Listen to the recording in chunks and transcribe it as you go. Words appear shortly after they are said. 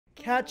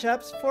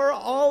catch-ups for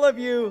all of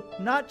you,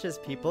 not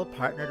just people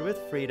partnered with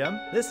Freedom.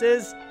 This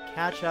is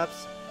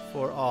catch-ups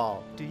for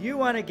all. Do you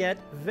want to get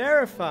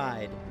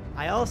verified?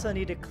 I also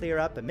need to clear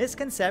up a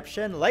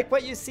misconception, like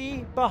what you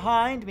see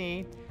behind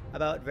me,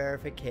 about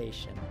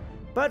verification.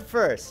 But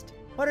first,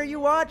 what are you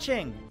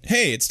watching?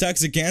 Hey, it's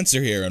Toxic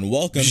Cancer here, and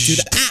welcome to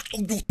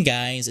the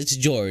Guys, it's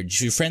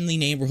George, your friendly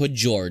neighborhood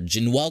George,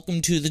 and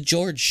welcome to the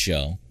George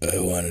Show. I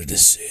wanted to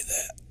say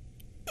that.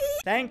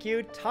 Thank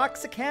you,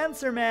 Toxic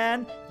Cancer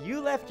Man. You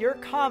left your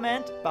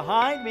comment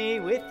behind me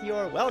with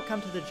your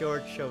Welcome to the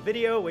George Show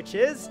video, which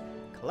is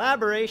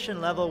collaboration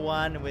level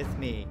 1 with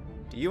me.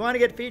 Do you want to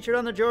get featured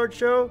on the George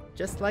Show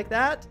just like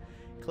that?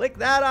 Click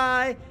that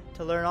eye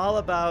to learn all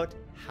about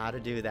how to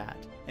do that.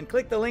 And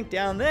click the link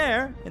down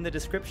there in the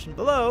description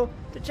below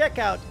to check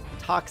out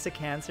Toxic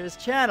Cancer's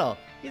channel.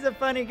 He's a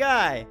funny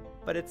guy,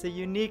 but it's a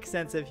unique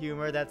sense of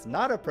humor that's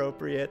not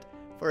appropriate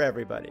for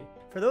everybody.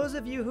 For those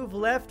of you who've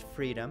left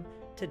Freedom,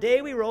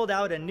 today we rolled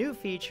out a new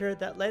feature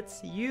that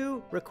lets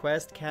you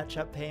request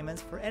catch-up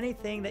payments for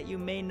anything that you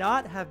may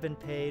not have been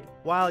paid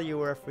while you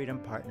were a Freedom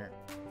partner.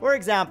 For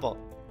example,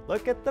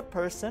 look at the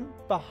person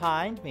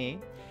behind me.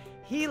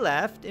 He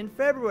left in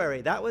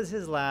February. That was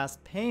his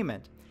last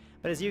payment.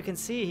 But as you can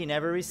see, he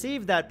never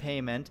received that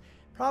payment,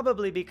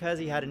 probably because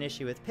he had an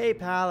issue with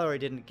PayPal or he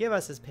didn't give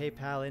us his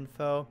PayPal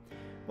info.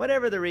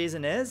 Whatever the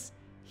reason is,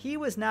 he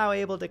was now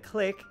able to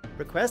click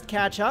Request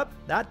Catch-Up,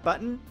 that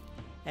button,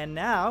 and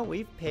now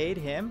we've paid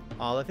him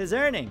all of his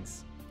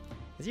earnings.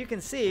 As you can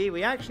see,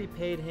 we actually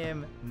paid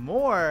him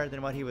more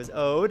than what he was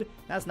owed.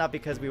 That's not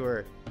because we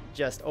were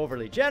just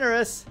overly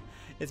generous.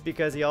 It's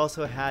because he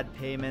also had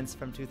payments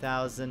from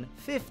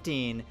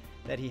 2015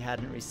 that he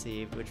hadn't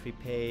received, which we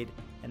paid,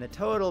 and the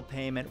total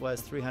payment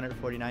was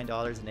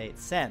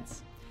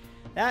 $349.08.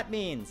 That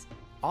means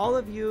all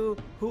of you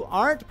who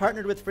aren't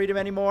partnered with Freedom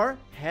anymore,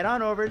 head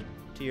on over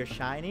to your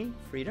shiny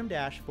Freedom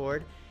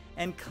dashboard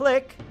and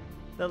click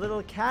the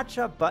little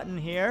catch-up button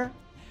here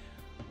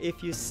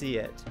if you see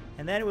it.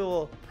 And then we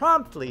will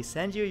promptly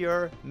send you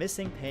your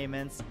missing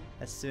payments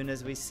as soon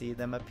as we see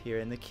them appear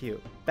in the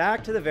queue.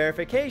 Back to the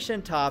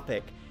verification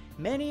topic.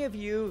 Many of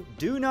you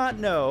do not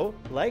know,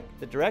 like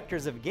the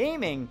Directors of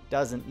Gaming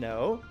doesn't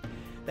know,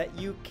 that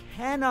you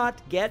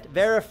cannot get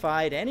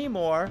verified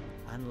anymore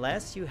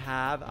unless you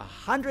have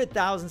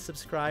 100,000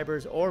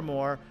 subscribers or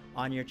more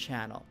on your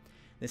channel.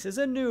 This is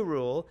a new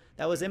rule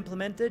that was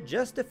implemented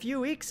just a few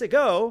weeks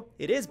ago.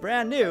 It is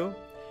brand new,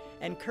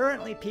 and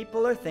currently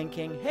people are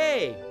thinking,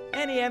 hey,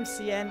 any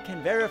MCN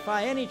can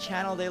verify any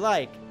channel they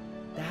like.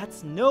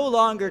 That's no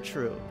longer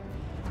true.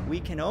 We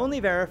can only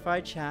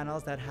verify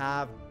channels that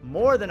have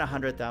more than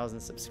 100,000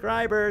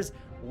 subscribers,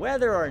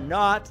 whether or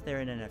not they're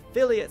in an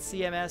affiliate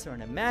CMS or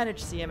in a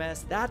managed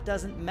CMS. That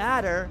doesn't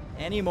matter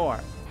anymore.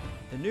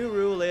 The new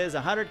rule is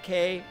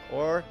 100K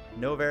or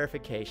no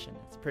verification.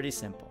 It's pretty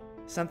simple.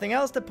 Something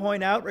else to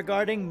point out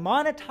regarding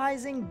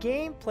monetizing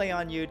gameplay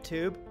on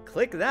YouTube,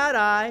 click that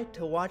eye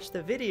to watch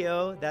the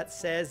video that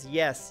says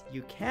yes,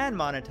 you can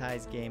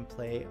monetize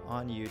gameplay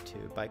on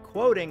YouTube by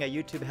quoting a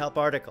YouTube help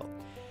article.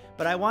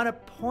 But I want to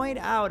point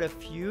out a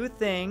few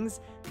things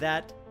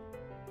that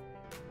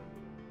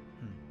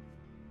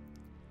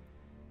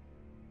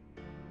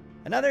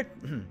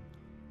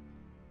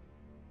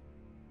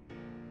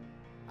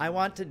I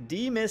want to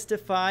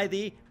demystify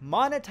the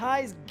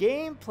monetized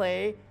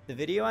gameplay, the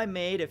video I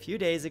made a few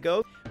days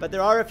ago, but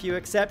there are a few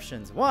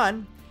exceptions.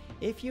 One,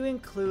 if you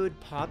include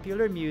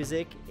popular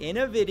music in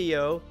a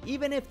video,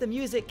 even if the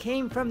music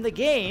came from the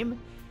game,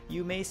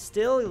 you may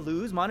still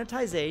lose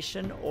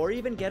monetization or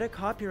even get a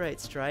copyright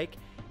strike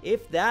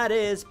if that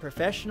is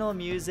professional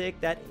music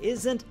that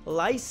isn't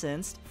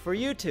licensed for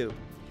YouTube.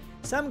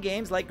 Some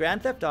games like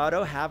Grand Theft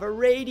Auto have a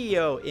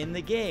radio in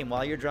the game.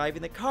 While you're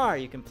driving the car,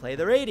 you can play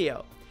the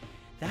radio.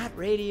 That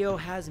radio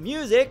has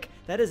music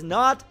that is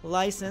not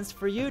licensed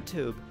for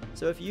YouTube.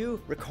 So if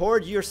you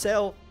record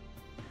yourself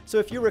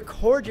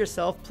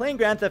playing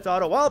Grand Theft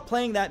Auto while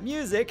playing that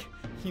music,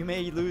 you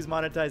may lose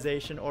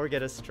monetization or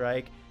get a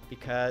strike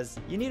because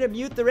you need to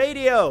mute the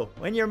radio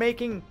when you're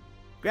making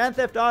Grand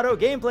Theft Auto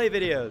gameplay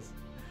videos.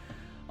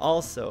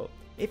 Also,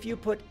 if you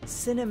put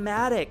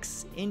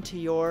cinematics into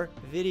your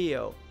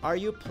video, are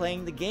you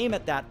playing the game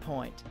at that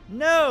point?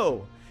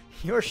 No!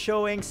 You're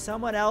showing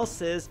someone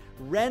else's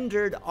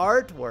rendered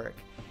artwork.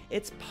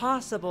 It's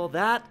possible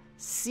that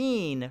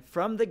scene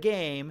from the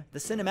game, the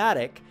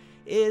cinematic,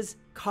 is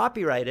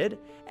copyrighted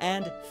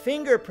and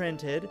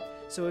fingerprinted,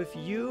 so if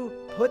you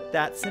put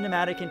that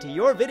cinematic into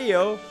your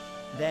video,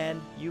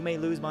 then you may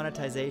lose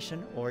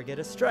monetization or get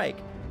a strike.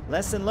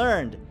 Lesson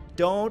learned.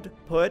 Don't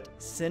put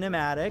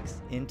cinematics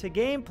into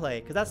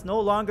gameplay, because that's no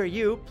longer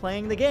you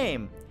playing the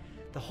game.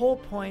 The whole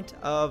point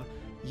of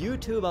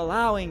YouTube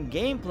allowing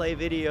gameplay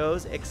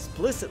videos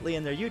explicitly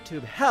in their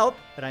YouTube help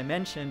that I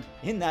mentioned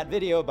in that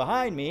video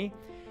behind me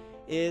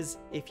is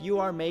if you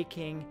are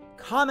making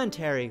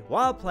commentary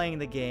while playing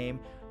the game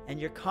and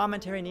your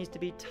commentary needs to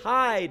be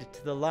tied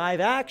to the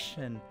live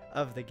action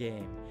of the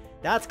game.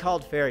 That's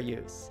called fair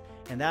use.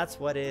 And that's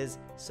what is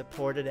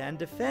supported and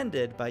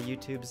defended by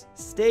YouTube's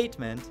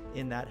statement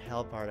in that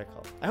help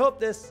article. I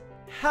hope this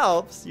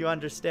helps you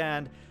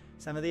understand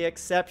some of the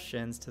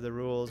exceptions to the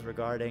rules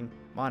regarding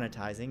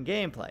monetizing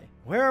gameplay.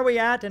 Where are we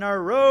at in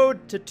our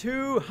road to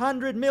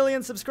 200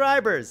 million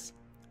subscribers?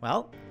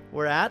 Well,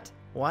 we're at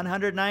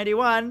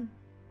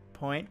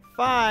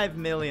 191.5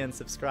 million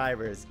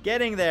subscribers.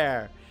 Getting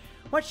there.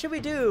 What should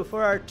we do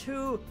for our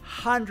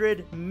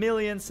 200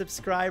 million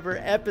subscriber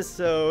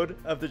episode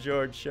of The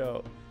George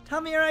Show?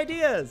 Tell me your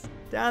ideas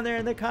down there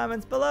in the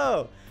comments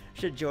below.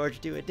 Should George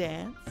do a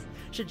dance?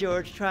 Should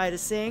George try to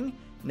sing?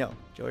 No,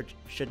 George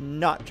should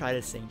not try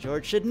to sing.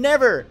 George should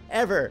never,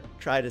 ever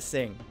try to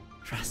sing.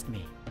 Trust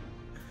me.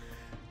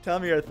 Tell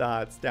me your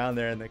thoughts down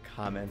there in the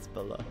comments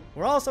below.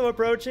 We're also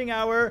approaching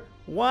our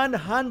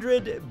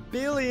 100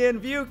 billion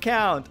view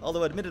count,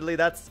 although admittedly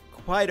that's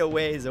quite a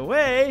ways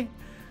away.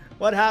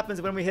 What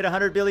happens when we hit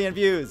 100 billion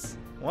views?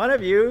 One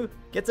of you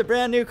gets a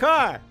brand new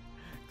car.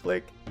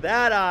 Click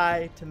that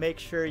eye to make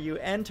sure you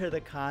enter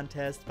the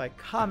contest by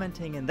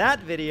commenting in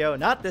that video,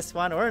 not this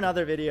one or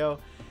another video,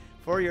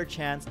 for your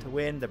chance to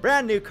win the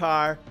brand new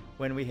car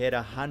when we hit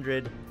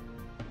 100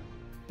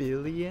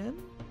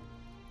 billion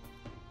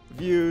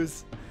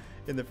views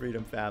in the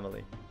Freedom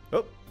family.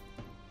 Oh,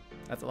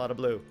 that's a lot of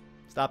blue.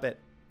 Stop it.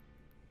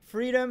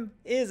 Freedom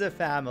is a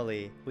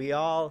family. We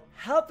all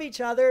help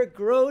each other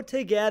grow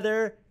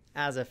together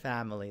as a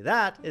family.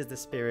 That is the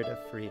spirit of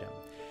freedom.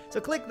 So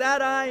click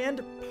that eye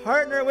and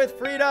partner with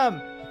Freedom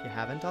if you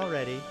haven't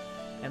already,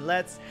 and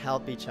let's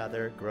help each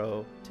other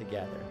grow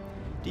together.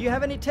 Do you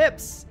have any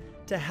tips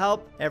to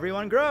help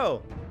everyone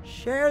grow?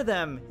 Share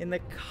them in the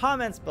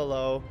comments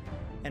below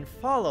and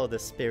follow the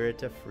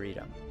spirit of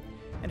freedom.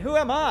 And who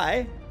am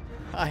I?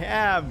 I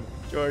am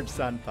George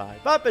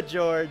Sunpie, Papa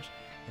George,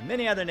 and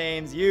many other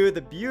names you,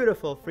 the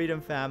beautiful Freedom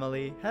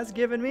family, has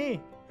given me.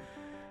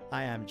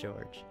 I am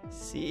George,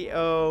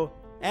 CEO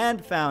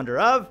and founder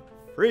of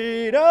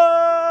Freedom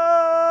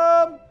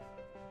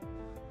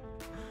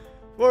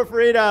for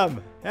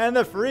Freedom, and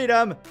the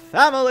Freedom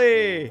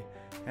family,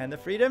 and the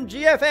Freedom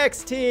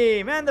GFX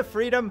team, and the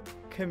Freedom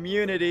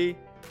community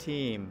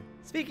team.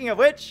 Speaking of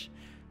which,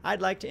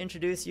 I'd like to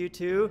introduce you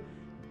to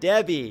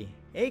Debbie,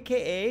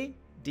 aka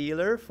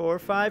Dealer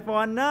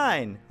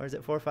 4519, or is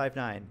it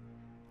 459?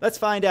 Let's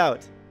find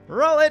out.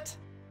 Roll it!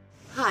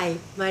 Hi,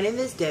 my name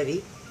is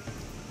Debbie,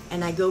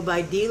 and I go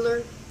by Dealer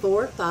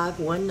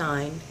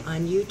 4519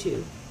 on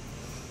YouTube.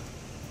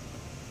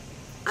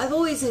 I've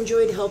always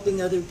enjoyed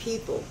helping other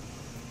people,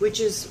 which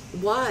is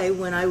why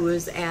when I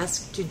was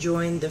asked to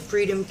join the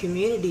Freedom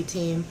community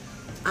team,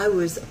 I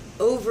was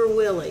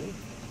overwilling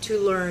to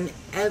learn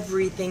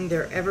everything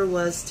there ever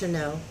was to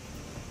know.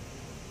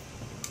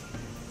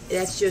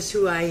 That's just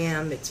who I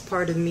am. It's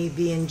part of me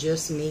being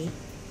just me.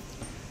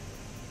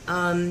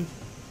 I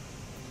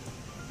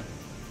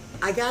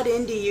got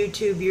into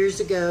YouTube years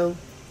ago,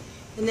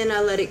 and then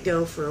I let it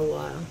go for a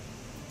while.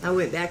 I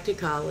went back to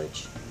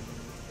college,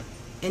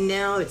 and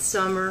now it's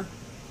summer.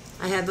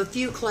 I have a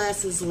few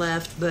classes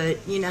left, but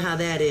you know how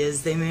that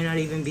is. They may not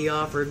even be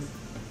offered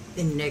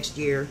in the next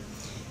year,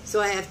 so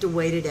I have to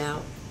wait it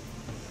out.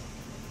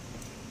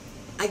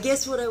 I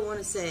guess what I want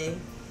to say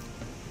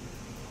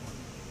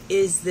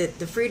is that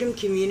the Freedom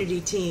community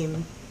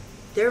team,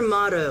 their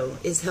motto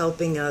is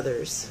helping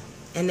others,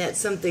 and that's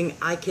something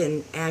I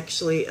can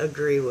actually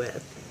agree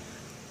with.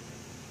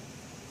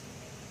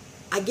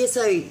 I guess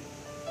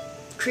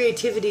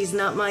creativity is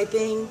not my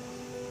thing,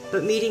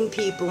 but meeting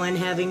people and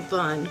having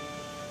fun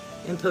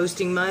and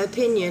posting my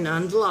opinion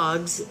on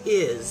vlogs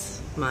is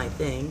my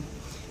thing.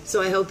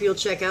 So I hope you'll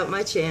check out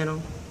my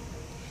channel.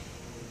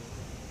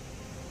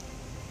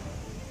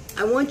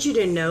 I want you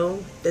to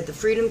know that the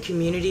Freedom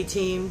community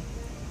team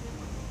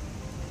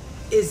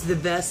is the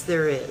best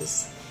there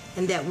is,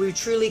 and that we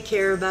truly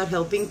care about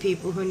helping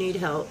people who need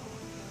help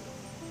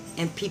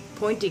and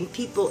pointing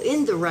people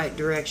in the right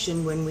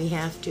direction when we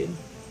have to.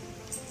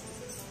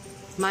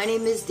 My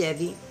name is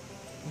Debbie,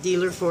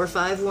 Dealer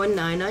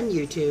 4519 on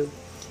YouTube,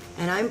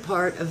 and I'm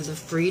part of the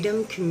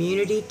Freedom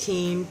community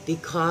team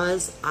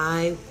because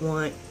I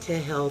want to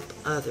help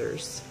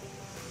others.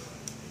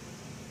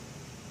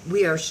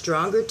 We are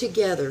stronger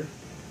together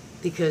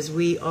because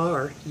we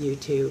are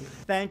YouTube.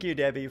 Thank you,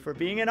 Debbie, for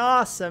being an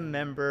awesome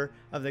member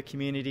of the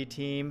community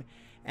team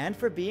and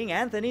for being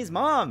Anthony's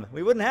mom.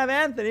 We wouldn't have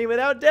Anthony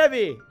without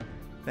Debbie.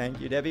 Thank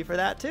you, Debbie, for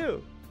that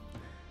too.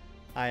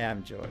 I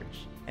am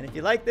George, and if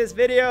you like this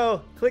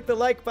video, click the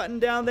like button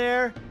down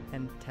there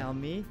and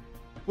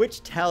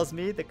which tells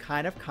me the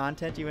kind of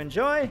content you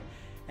enjoy,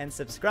 and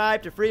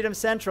subscribe to Freedom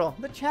Central,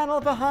 the channel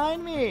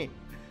behind me,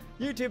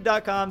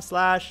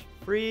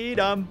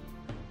 youtube.com/freedom,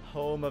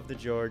 home of The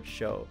George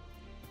Show.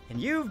 And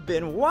you've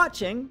been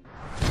watching,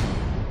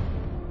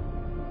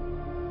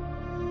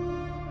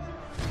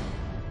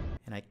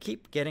 and I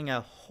keep getting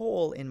a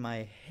hole in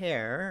my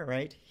hair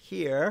right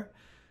here.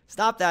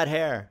 Stop that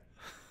hair.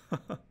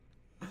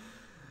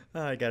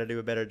 I gotta do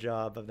a better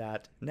job of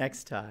that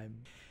next time.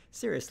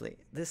 Seriously,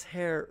 this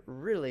hair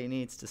really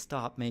needs to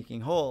stop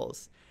making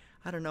holes.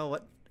 I don't know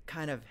what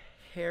kind of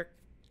hair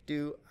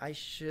I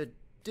should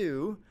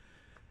do.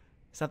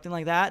 Something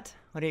like that?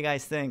 What do you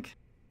guys think?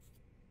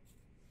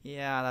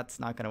 Yeah, that's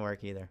not gonna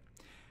work either.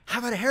 How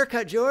about a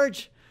haircut,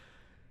 George?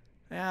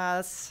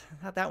 Yeah,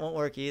 that won't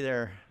work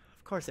either.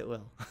 Of course it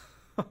will.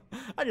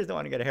 I just don't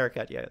want to get a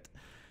haircut yet.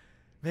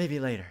 Maybe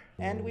later.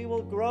 And we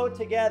will grow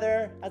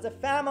together as a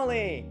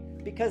family,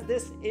 because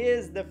this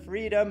is the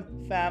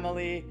Freedom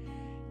Family.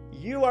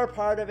 You are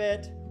part of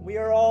it, we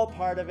are all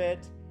part of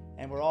it,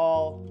 and we're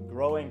all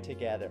growing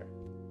together.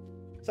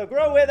 So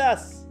grow with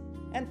us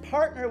and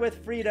partner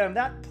with Freedom.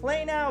 That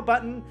Play Now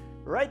button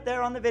right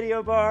there on the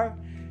video bar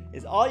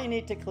is all you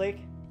need to click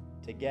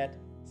to get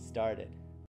started.